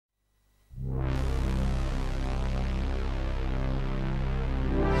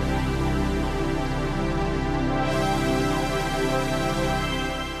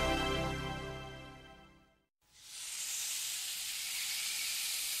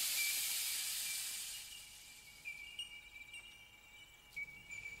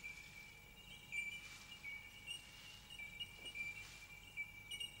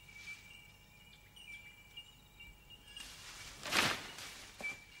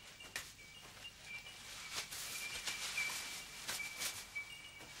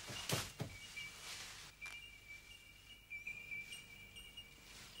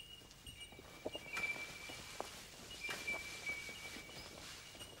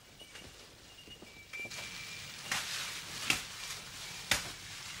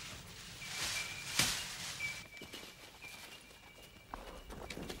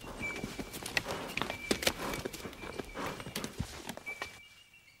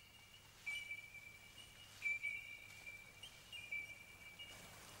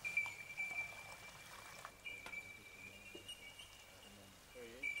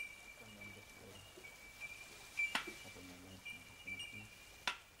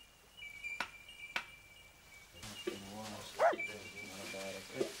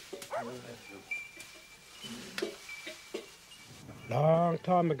Long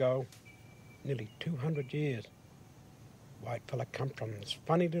time ago, nearly 200 years, white fella come from this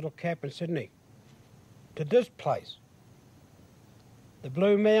funny little camp in Sydney to this place, the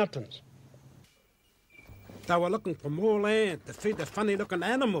Blue Mountains. They were looking for more land to feed the funny-looking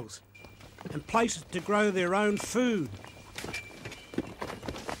animals and places to grow their own food.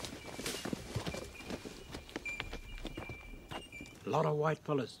 A lot of white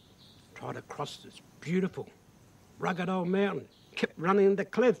fellas tried to cross this beautiful, rugged old mountain, kept running the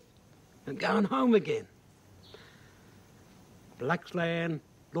cliff and going home again. Blaxland,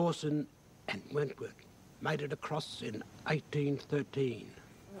 Lawson and Wentworth made it across in 1813.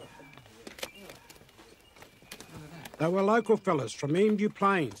 They were local fellas from Emu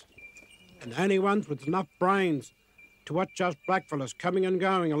Plains, and the only ones with enough brains to watch us blackfellas coming and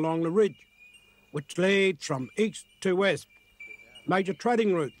going along the ridge, which leads from east to west, major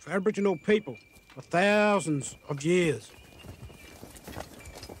trading route for Aboriginal people for thousands of years.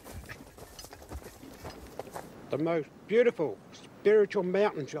 The most beautiful spiritual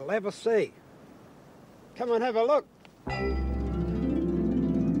mountains you'll ever see. Come and have a look.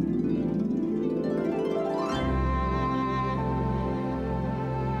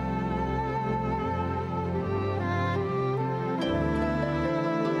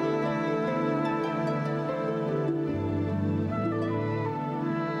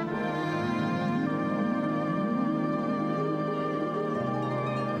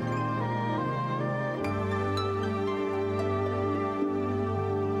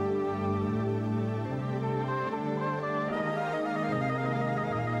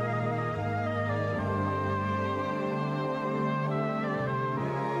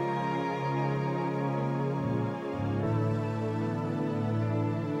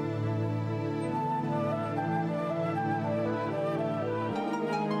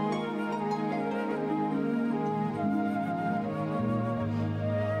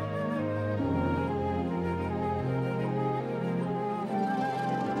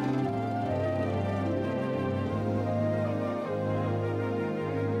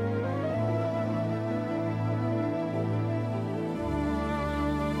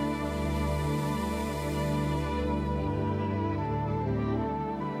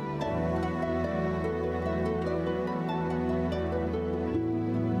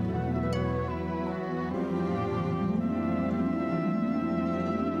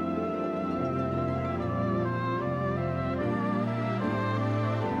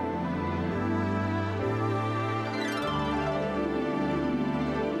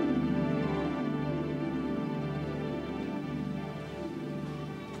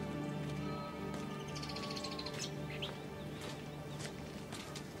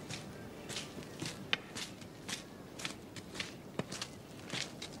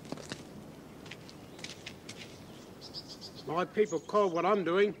 My people call what I'm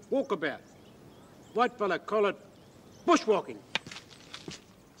doing walkabout. White fella call it bushwalking.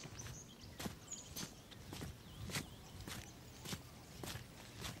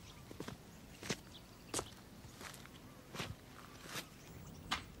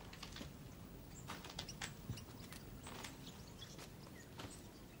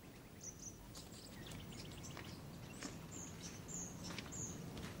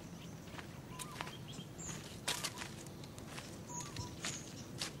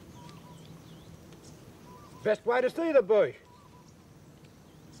 Best way to see the bush.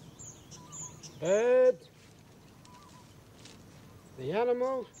 Birds, the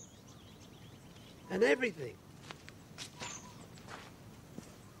animals, and everything.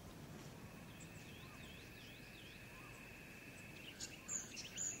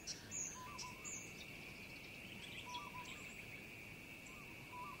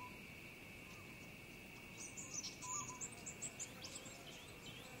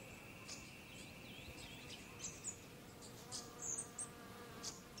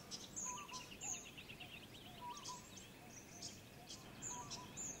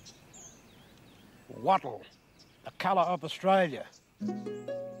 Wattle, the colour of Australia.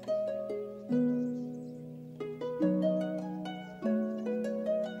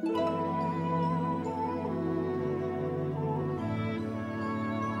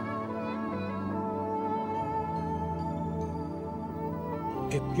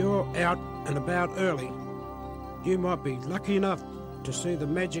 If you're out and about early, you might be lucky enough to see the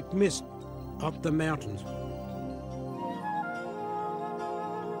magic mist of the mountains.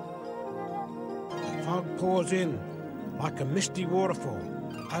 Fog pours in like a misty waterfall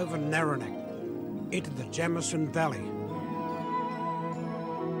over Narranack into the Jamison Valley.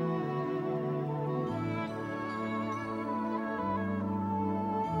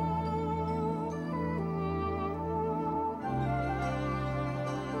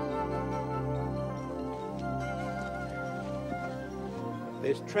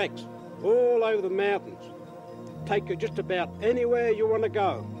 There's tracks all over the mountains. Take you just about anywhere you want to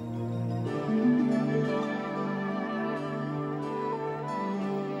go.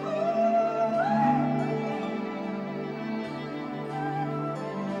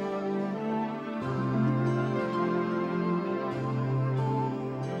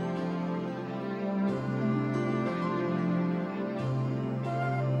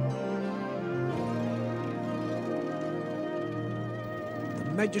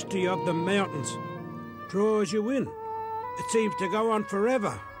 The majesty of the mountains draws you in. It seems to go on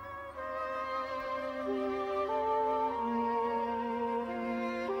forever.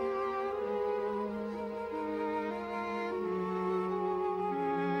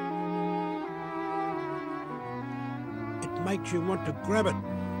 It makes you want to grab it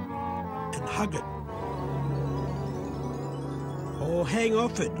and hug it, or hang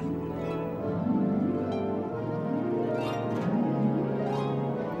off it.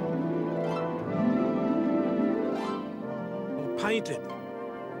 Paint it.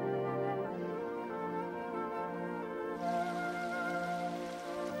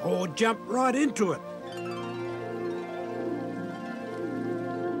 Or jump right into it.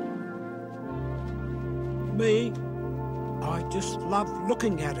 Me, I just love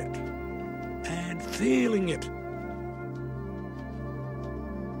looking at it and feeling it.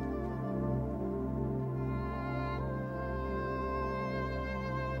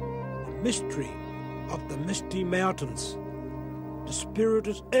 The mystery of the misty mountains. The spirit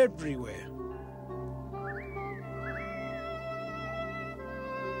is everywhere.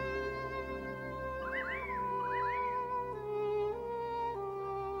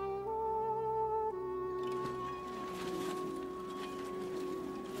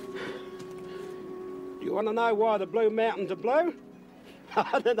 Do you want to know why the Blue Mountains are blue?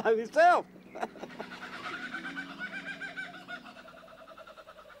 I don't know myself.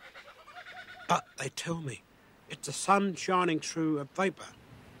 But they tell me it's the sun shining through a vapour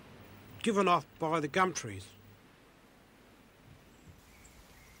given off by the gum trees.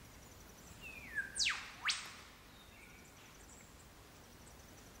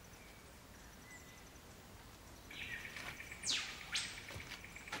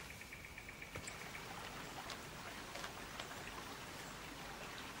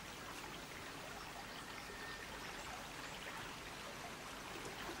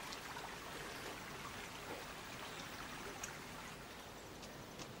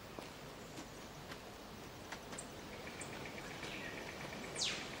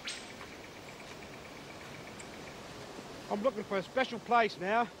 I'm looking for a special place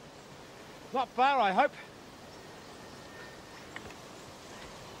now. Not far, I hope.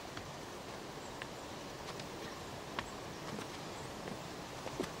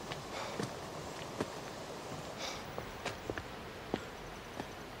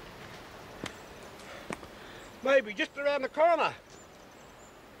 Maybe just around the corner.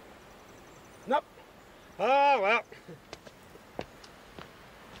 Nope. Oh, well.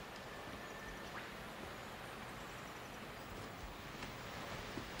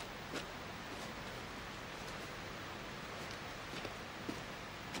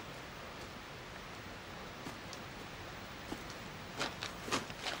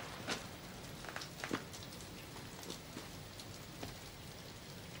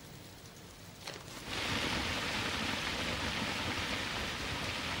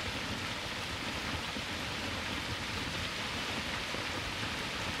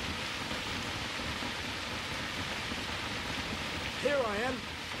 Here I am,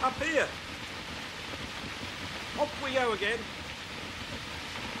 up here. Off we go again.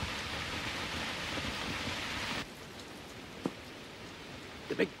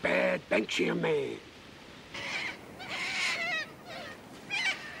 The big bad Banksia man.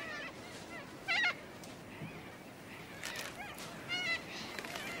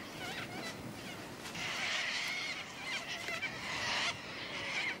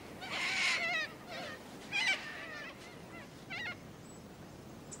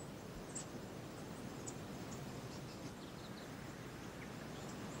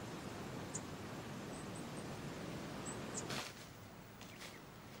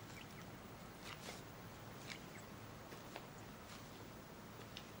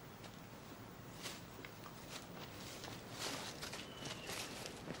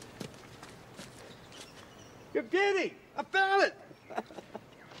 You beauty! I found it!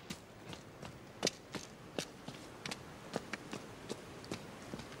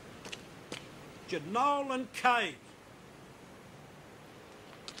 Jenolan Cave.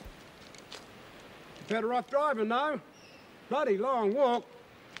 You better off driving now. Bloody long walk.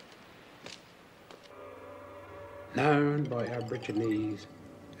 known by Aborigines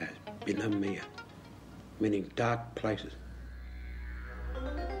as Binamia, meaning dark places.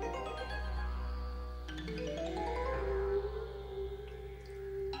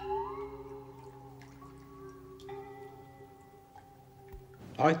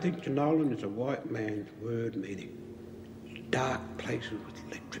 I think Jenolan is a white man's word meaning dark places with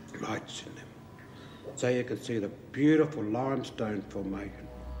electric lights in them, so you can see the beautiful limestone formation.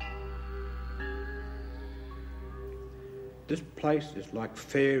 This place is like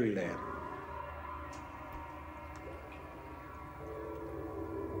fairyland.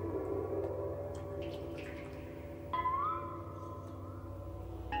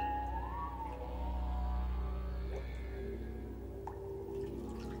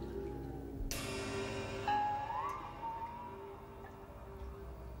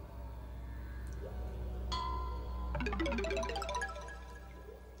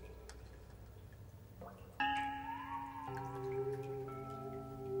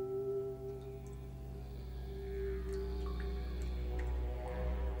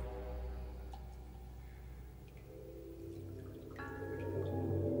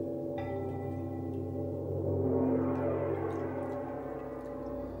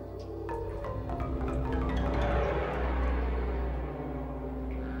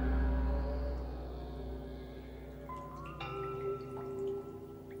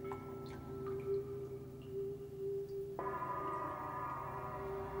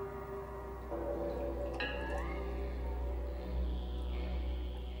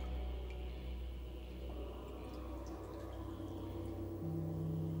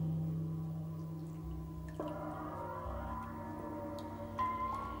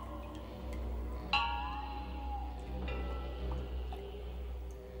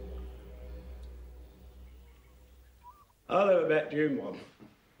 I don't know about you, Mom,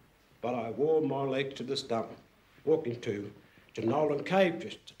 but I wore my legs to the stump walking to Jenolan Cave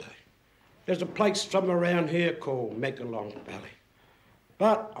yesterday. There's a place somewhere around here called Megalong Valley.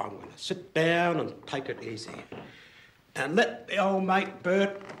 But I'm going to sit down and take it easy and let the old mate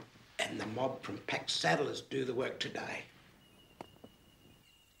Bert and the mob from Pack Saddlers do the work today.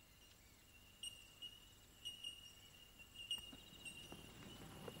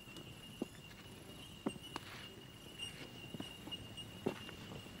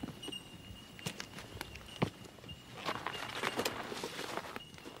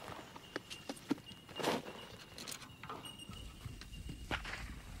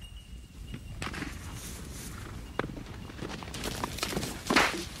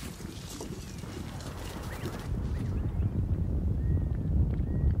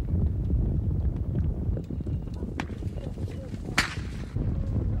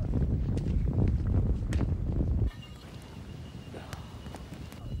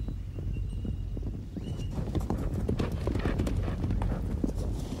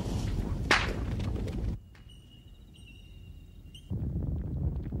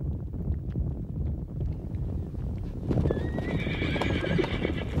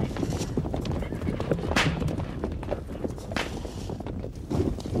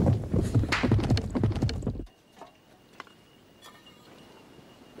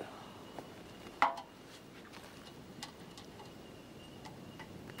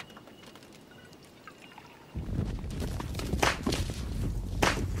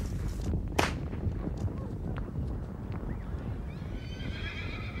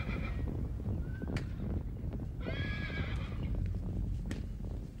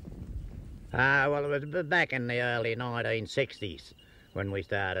 Well, it was back in the early 1960s when we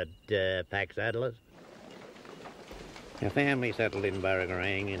started Pack Saddlers. Our family settled in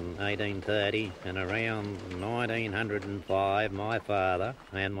Burragarang in 1830, and around 1905 my father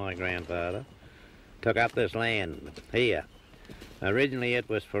and my grandfather took up this land here. Originally it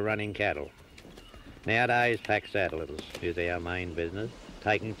was for running cattle. Nowadays Pack Saddlers is our main business,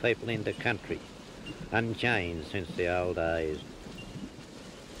 taking people into country, unchanged since the old days.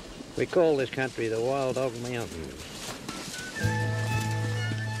 We call this country the Wild Hog Mountains.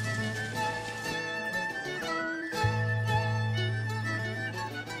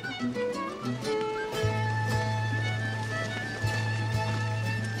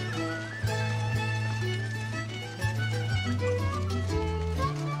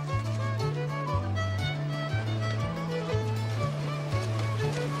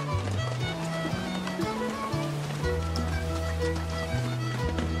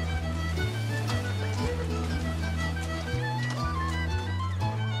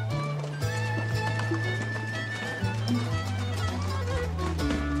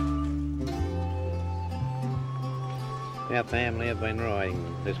 Our family have been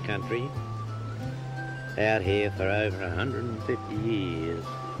riding this country out here for over 150 years.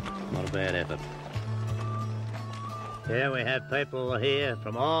 Not a bad effort. Yeah, we have people here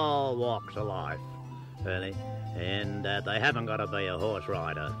from all walks of life, really, and they haven't got to be a horse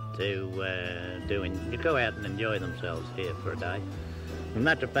rider to go out and enjoy themselves here for a day. As a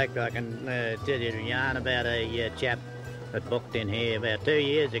matter of fact, I can tell you a yarn about a chap that booked in here about 2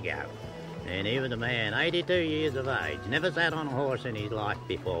 years ago. And he was a man, 82 years of age, never sat on a horse in his life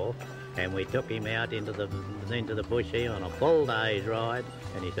before. And we took him out into the bush here on a full day's ride.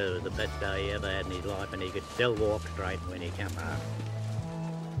 And he said it was the best day he ever had in his life, and he could still walk straight when he came home.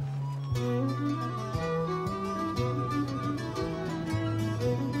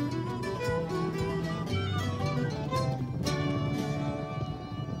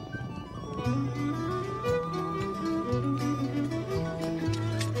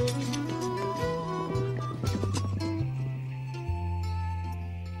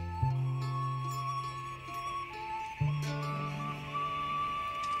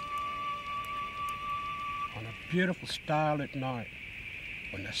 Beautiful starlit night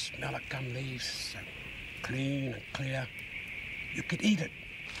when the smell of gum leaves so clean and clear, you could eat it.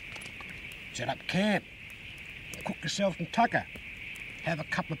 Set up camp, cook yourself some tucker, have a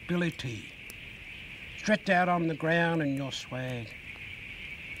cup of billy tea, stretch out on the ground in your swag,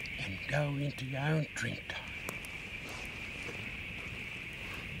 and go into your own drink time.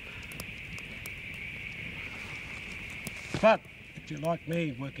 But if you're like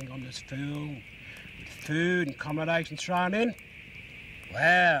me, working on this film, food and accommodation thrown in,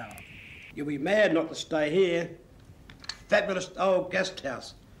 well, you'll be mad not to stay here. Fabulous old guest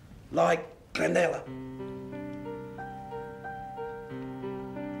house, like Jenolan.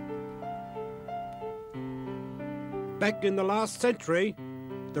 Back in the last century,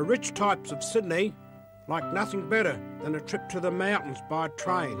 the rich types of Sydney liked nothing better than a trip to the mountains by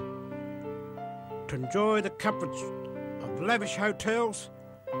train to enjoy the comforts of lavish hotels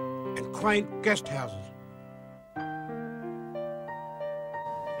and quaint guest houses.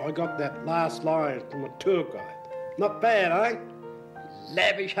 I got that last line from a tour guide. Not bad, eh?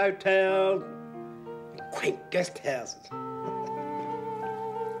 Lavish hotels and quaint guest houses.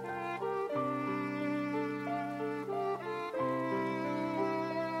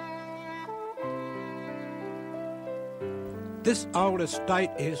 This old estate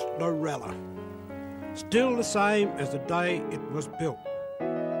is Lorella, still the same as the day it was built.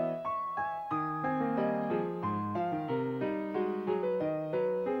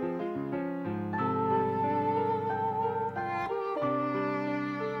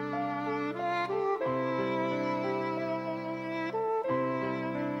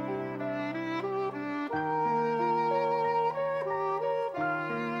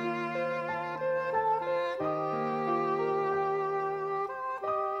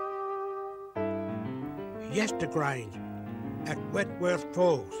 Yestergrange at Wentworth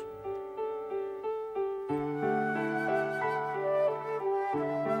Falls.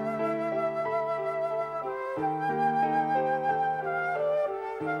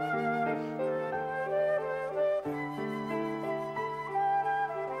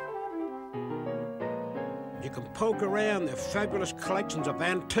 You can poke around their fabulous collections of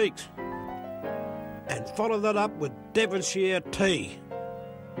antiques and follow that up with Devonshire tea.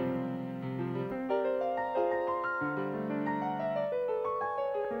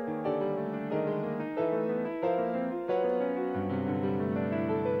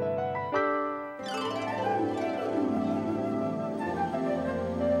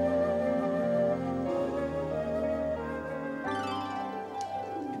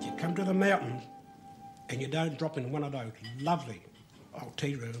 Come to the mountains and you don't drop in one of those lovely old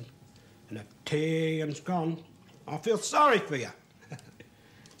tea rooms and have tea and it's gone, I feel sorry for you.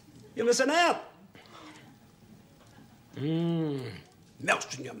 You listen out.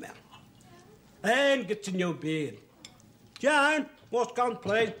 Melts in your mouth and gets in your beard. Joan, what's gone,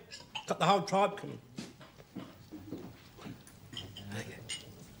 please? Got the whole tribe coming.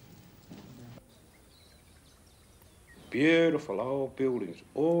 Beautiful old buildings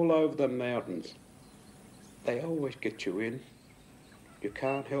all over the mountains. They always get you in. You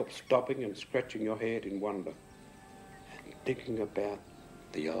can't help stopping and scratching your head in wonder and thinking about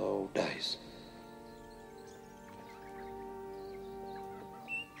the old days.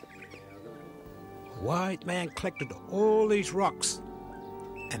 A white man collected all these rocks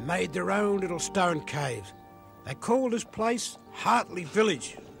and made their own little stone caves. They called this place Hartley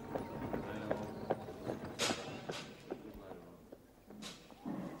Village.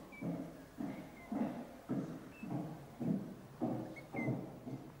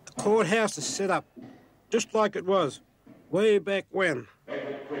 The courthouse is set up just like it was way back when.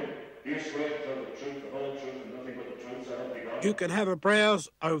 Edward Quinn, do you swear to tell the truth, the whole You can have a browse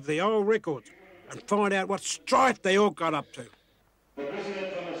over the old records and find out what strife they all got up to. The prisoner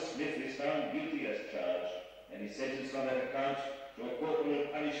Thomas Smith is found guilty as charged, and is sentenced on that account to a corporal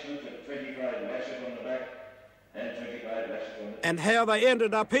punishment of 25 lashes on the back and 25 lashes on the... And how they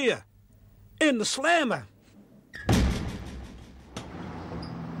ended up here, in the slammer.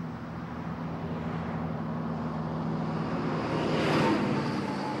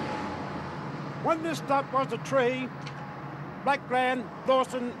 When this stuff was a tree, Blackland,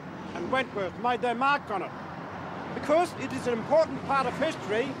 Dawson and Wentworth made their mark on it. Because it is an important part of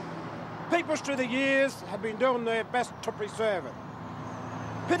history, peoples through the years have been doing their best to preserve it.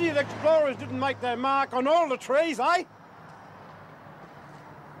 Pity the explorers didn't make their mark on all the trees, eh?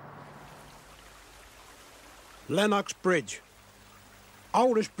 Lennox Bridge,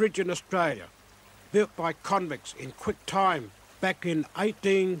 oldest bridge in Australia, built by convicts in quick time back in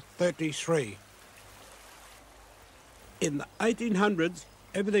 1833. In the 1800s,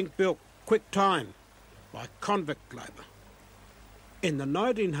 everything built quick time by convict labour. In the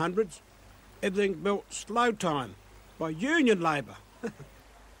 1900s, everything built slow time by union labour.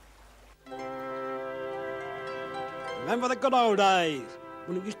 Remember the good old days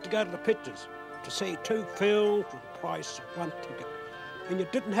when we used to go to the pictures to see two films for the price of one ticket, and you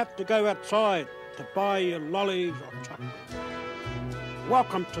didn't have to go outside to buy your lollies or chocolate.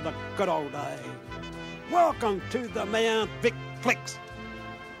 Welcome to the good old days. Welcome to the Mount Vic Flicks.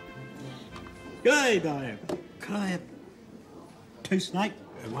 G'day, Diane. Can I have 2 snake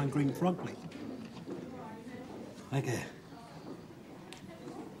and 1 green frog, please? Okay.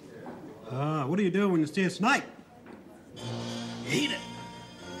 What do you do when you see a snake? Eat it.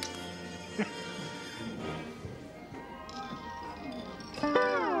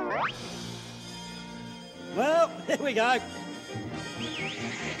 Well, here we go.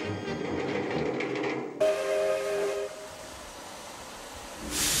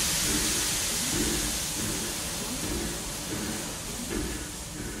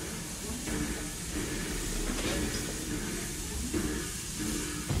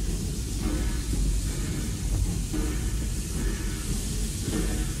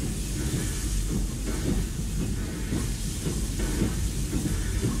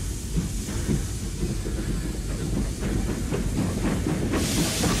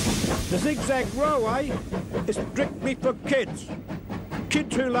 The Zig Zag railway is strictly for kids.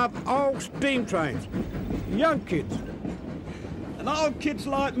 Kids who love old steam trains. Young kids. And old kids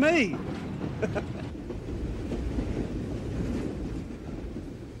like me.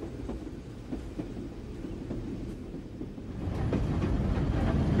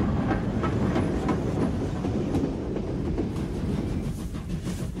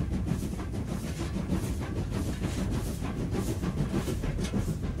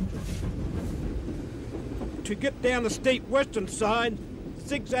 To get down the steep western side,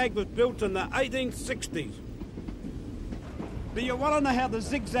 Zig Zag was built in the 1860s. Do you want to know how the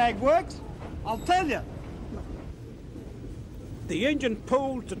Zig Zag works? I'll tell you. The engine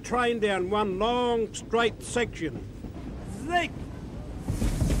pulls the train down one long, straight section. Zig!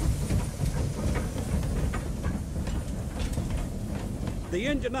 The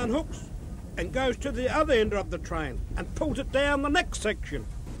engine unhooks and goes to the other end of the train and pulls it down the next section.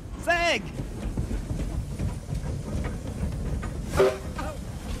 Zag!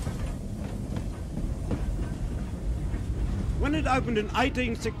 When it opened in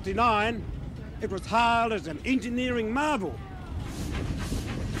 1869, it was hailed as an engineering marvel.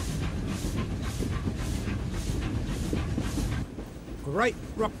 Great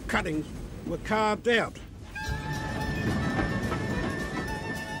rock cuttings were carved out.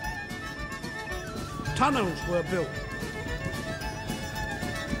 Tunnels were built.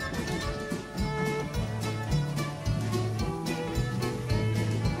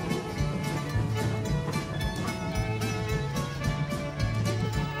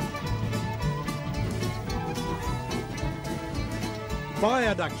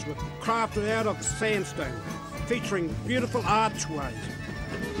 Viaducts were crafted out of sandstone, featuring beautiful archways.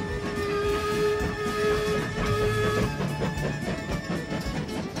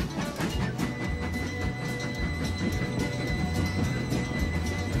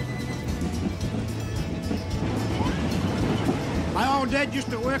 My old dad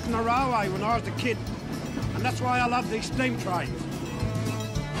used to work on the railway when I was a kid, and that's why I love these steam trains.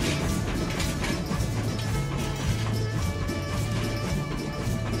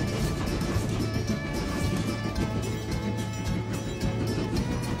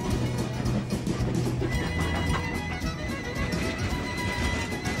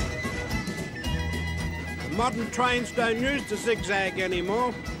 Modern trains don't use the Zig Zag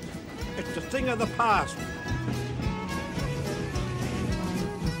anymore. It's a thing of the past.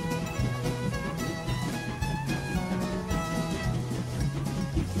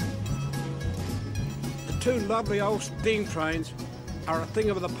 two lovely old steam trains are a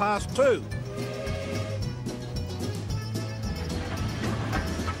thing of the past too.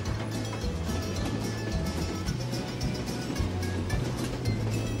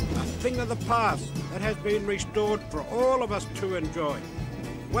 A thing of the past that has been restored for all of us to enjoy,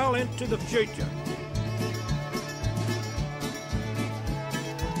 well into the future.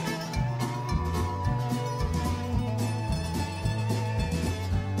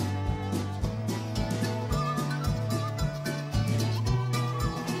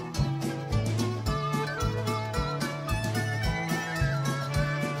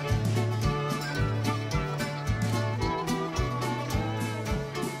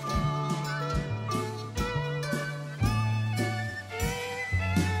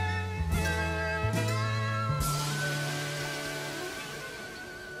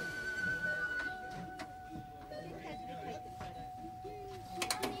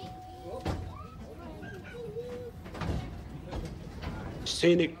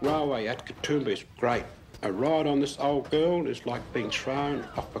 Scenic railway at Katoomba is great. A ride on this old girl is like being thrown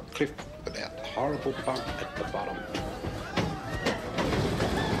off a cliff without the horrible bump at the bottom.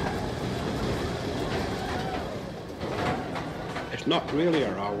 It's not really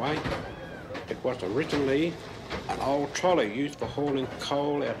a railway. It was originally an old trolley used for hauling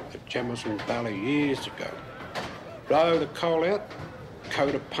coal out of the Jenolan Valley years ago. Blow the coal out,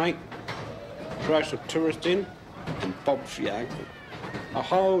 coat of paint, throw some tourists in, and bob's your uncle. A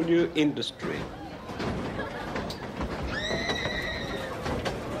whole new industry.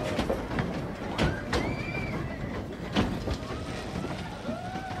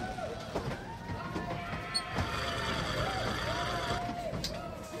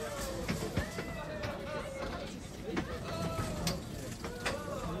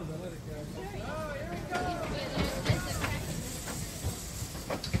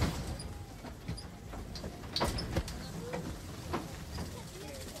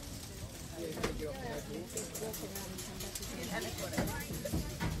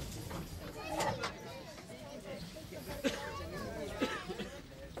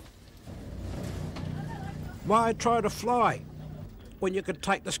 Why try to fly when you could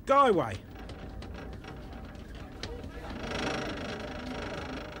take the skyway?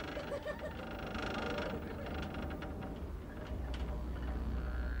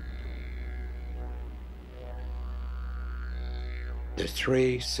 The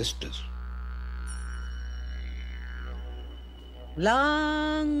Three Sisters.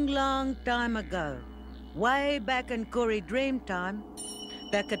 Long, long time ago, way back in Koori Dreamtime,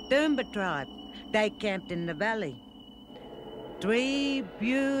 the Katoomba tribe, they camped in the valley. 3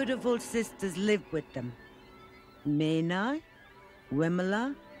 beautiful sisters lived with them. Menai,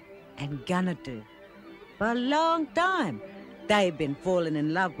 Wimala, and Ganadu. For a long time, they've been falling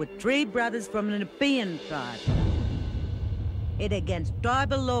in love with 3 brothers from the Nepean tribe. It against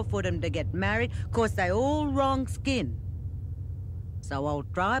tribal law for them to get married, 'cause they all wrong skin. So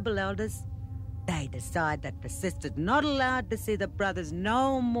old tribal elders, they decide that the sisters not allowed to see the brothers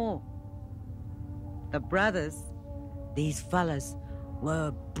no more. The brothers, these fellas,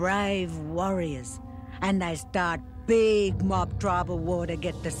 were brave warriors, and they start big mob tribal war to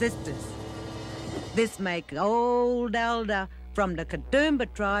get the sisters. This make old elder from the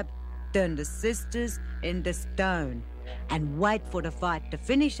Katoomba tribe turn the sisters into stone and wait for the fight to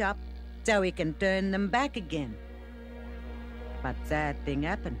finish up so he can turn them back again. But sad thing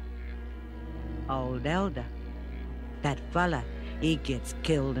happened. Old elder, that fella, he gets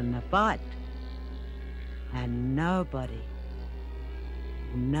killed in the fight. And nobody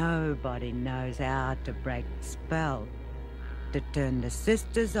knows how to break the spell to turn the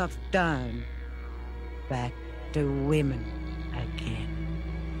sisters of stone back to women again.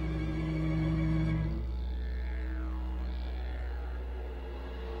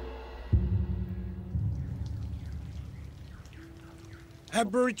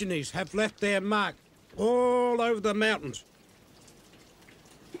 Aborigines have left their mark all over the mountains.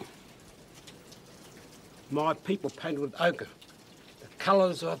 My people painted with ochre, the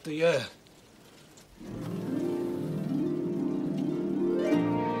colours of the earth.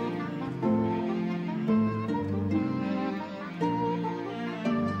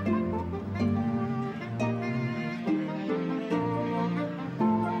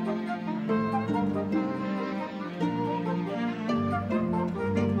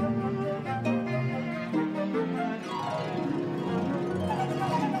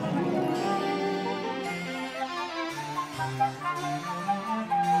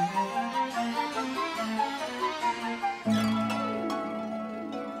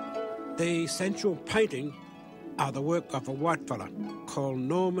 The essential painting are the work of a white fella called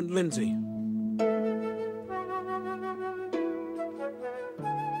Norman Lindsay.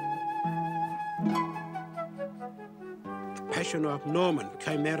 expression of Norman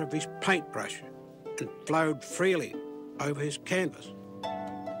came out of his paintbrush and flowed freely over his canvas.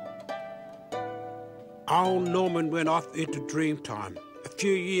 Old Norman went off into Dreamtime a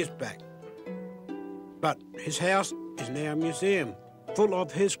few years back, but his house is now a museum full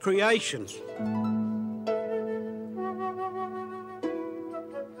of his creations.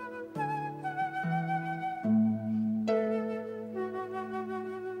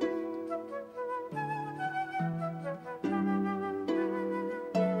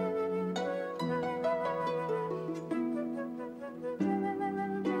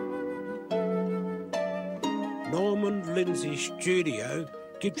 Norman Lindsay's studio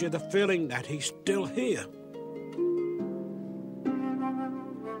gives you the feeling that he's still here.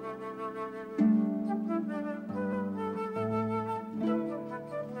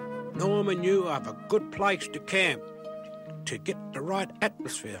 Norman knew of a good place to camp, to get the right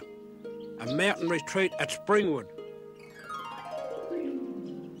atmosphere, a mountain retreat at Springwood.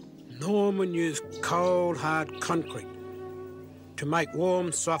 Norman used cold, hard concrete to make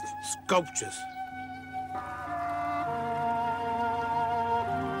warm, soft sculptures.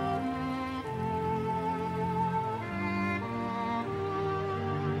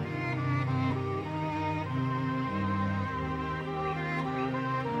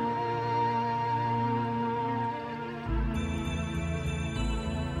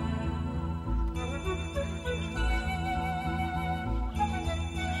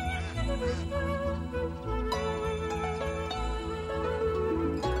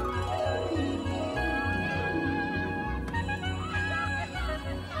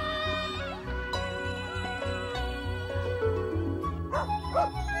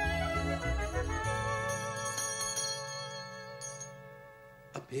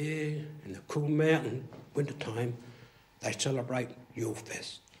 Up here in the cool mountain, wintertime, they celebrate Yule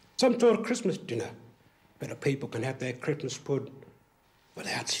Fest. Some sort of Christmas dinner, where the people can have their Christmas food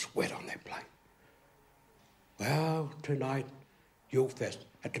without sweat on their plate. Well, tonight, Yule Fest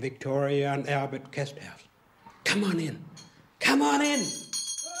at the Victoria and Albert Guest House. Come on in. Come on in.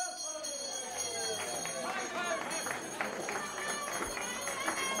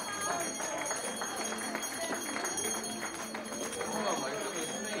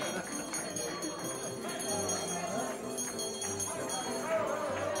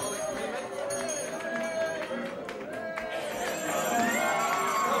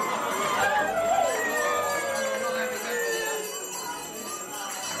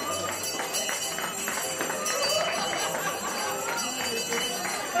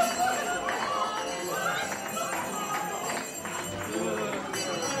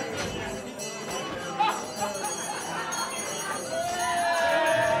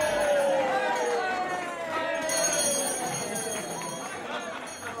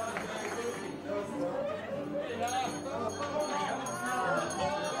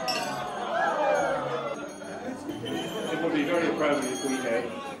 If we had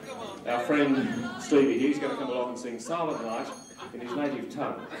our friend Stevie, he's going to come along and sing Silent Night in his native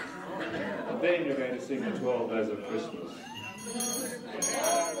tongue. And then you're going to sing the 12 Days of Christmas. I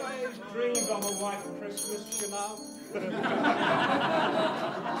always dreamed of a white Christmas, you know.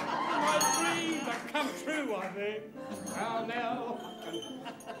 My dreams have come true, I think. Well, now,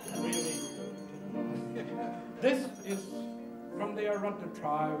 really. This is from the Arunta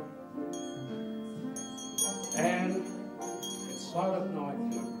tribe. And Silent Night,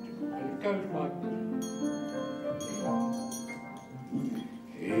 and it goes like this.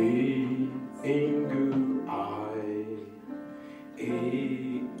 Hey, Ingu I,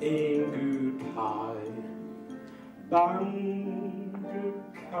 Ingu Tai, Bangu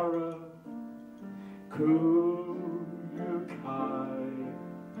Kara, Ku Yukai,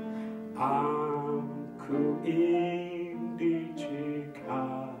 Amku Indi Chika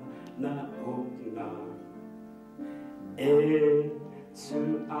Na Okna. Etsu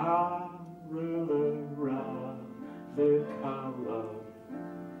arura the color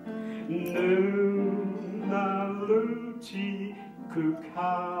Nuna luchi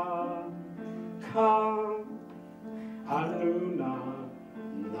kuka ka Anuna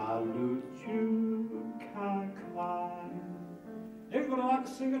naluchu kakai. Everybody like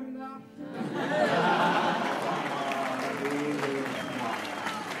to sing it now?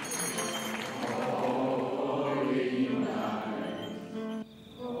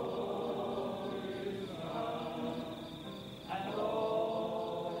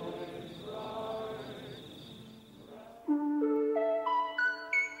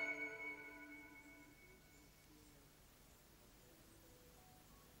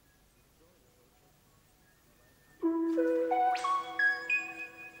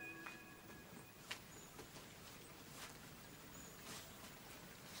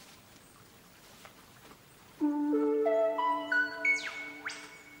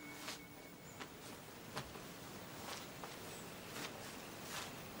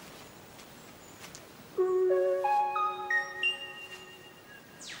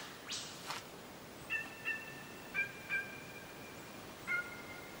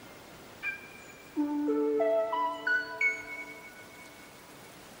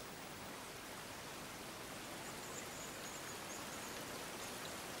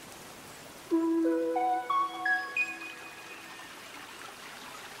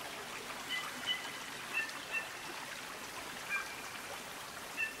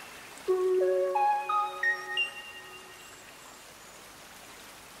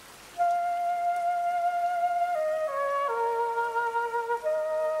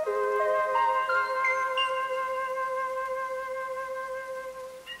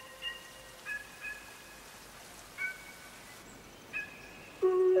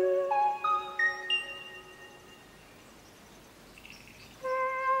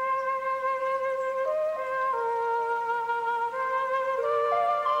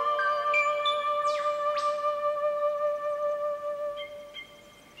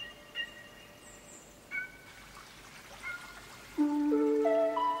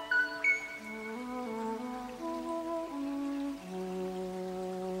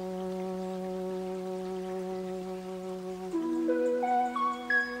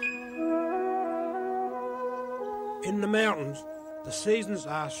 In the mountains, the seasons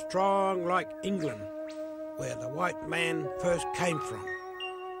are strong like England, where the white man first came from.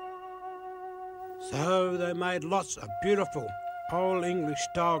 So they made lots of beautiful old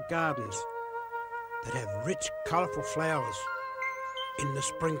English-style gardens that have rich, colourful flowers in the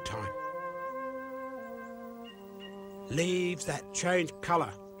springtime. Leaves that change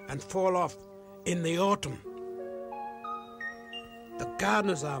colour and fall off in the autumn. The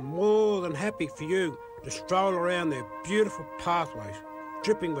gardeners are more than happy for you to stroll around their beautiful pathways,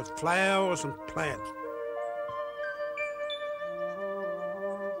 dripping with flowers and plants.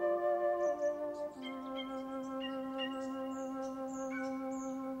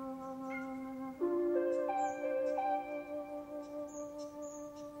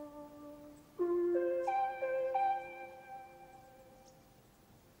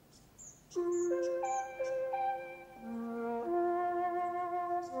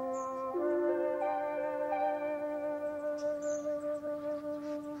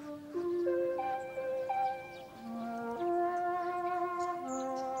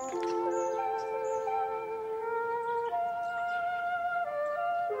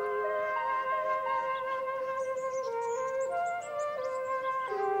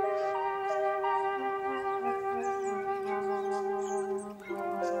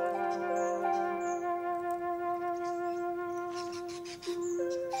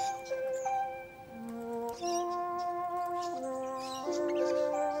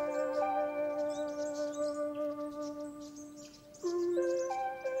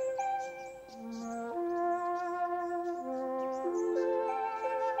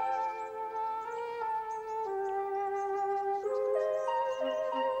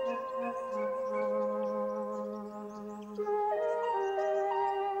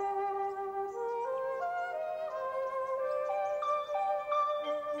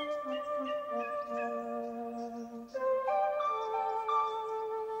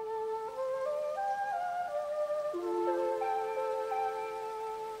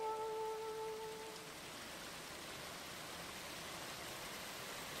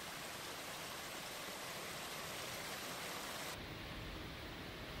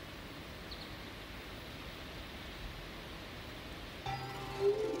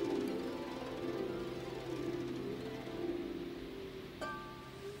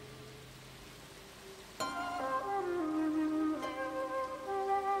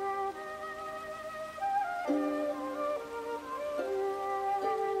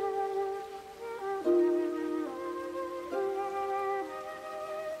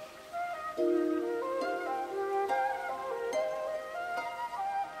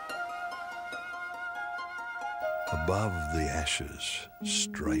 Above the ashes,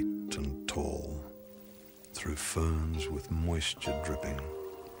 straight and tall, through ferns with moisture dripping,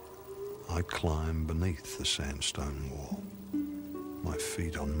 I climb beneath the sandstone wall, my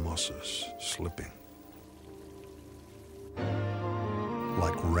feet on mosses slipping.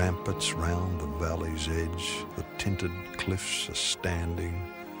 Like ramparts round the valley's edge, the tinted cliffs are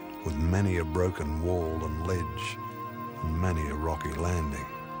standing, with many a broken wall and ledge, and many a rocky landing.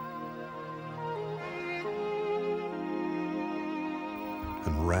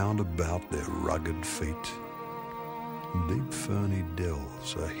 And round about their rugged feet, deep ferny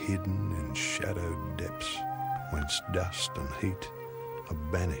dells are hidden in shadowed depths, whence dust and heat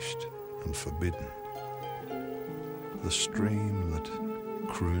are banished and forbidden. The stream that,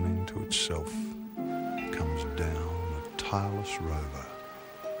 crooning to itself, comes down a tireless rover,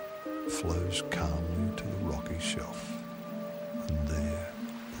 flows calmly to the rocky shelf, and there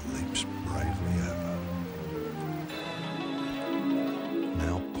leaps bravely over.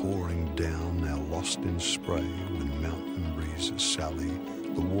 Now pouring down, now lost in spray, when mountain breezes sally,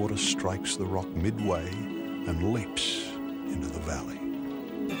 the water strikes the rock midway and leaps into the valley.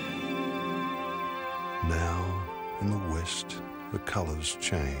 Now, in the west, the colours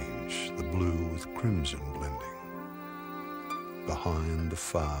change, the blue with crimson blending. Behind the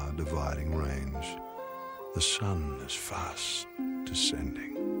far dividing range, the sun is fast descending.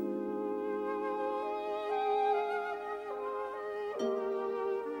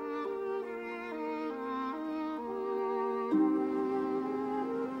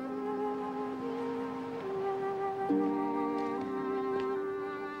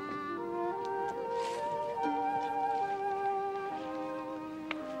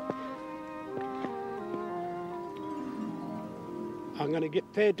 I'm going to get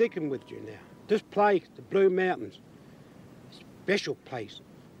fair dinkum with you now. This place, the Blue Mountains, special place,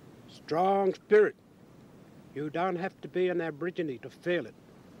 strong spirit. You don't have to be an Aborigine to feel it.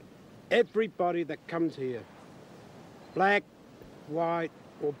 Everybody that comes here, black, white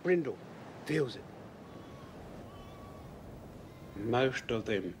or brindle, feels it. Most of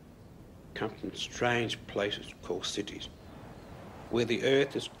them come from strange places called cities, where the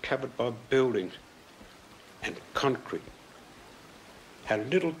earth is covered by buildings and concrete, and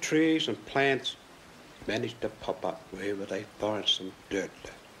little trees and plants manage to pop up wherever they find some dirt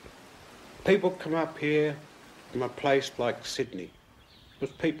left. People come up here from a place like Sydney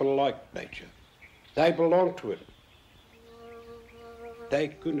because people like nature. They belong to it.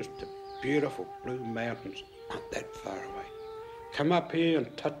 Thank goodness the beautiful blue mountains aren't that far away. Come up here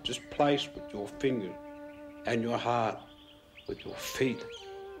and touch this place with your fingers and your heart, with your feet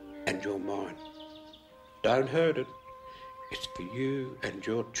and your mind. Don't hurt it. It's for you and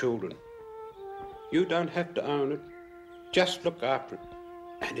your children. You don't have to own it. Just look after it,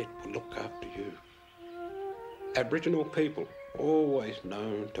 and it will look after you. Aboriginal people, always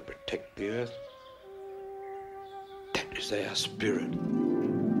known to protect the earth. That is our spirit.